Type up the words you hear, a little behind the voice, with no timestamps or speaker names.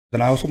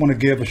And I also want to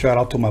give a shout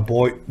out to my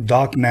boy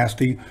Doc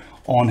Nasty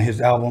on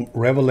his album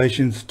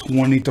Revelations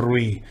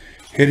 23.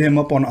 Hit him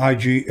up on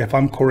IG. If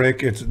I'm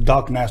correct, it's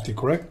Doc Nasty,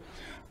 correct?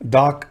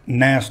 Doc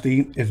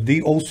Nasty. It's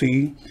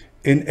DOCNASDEE.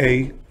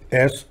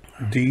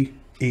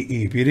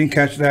 If you didn't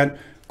catch that,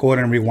 go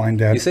ahead and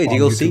rewind that. You say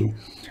DOC?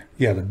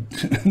 Yeah,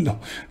 no,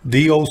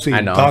 DOC.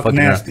 I know, Doc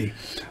Nasty.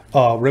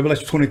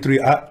 Revelation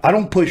 23. I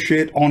don't put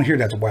shit on here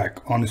that's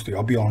whack, honestly.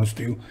 I'll be honest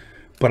with you.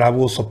 But I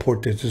will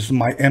support this. This is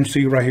my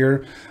MC right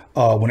here.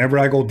 Whenever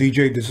I go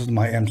DJ, this is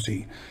my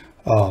MC.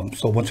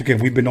 So once again,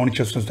 we've been on each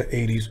other since the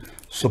 80s.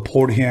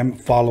 Support him,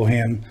 follow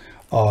him,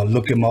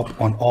 look him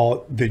up on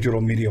all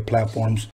digital media platforms.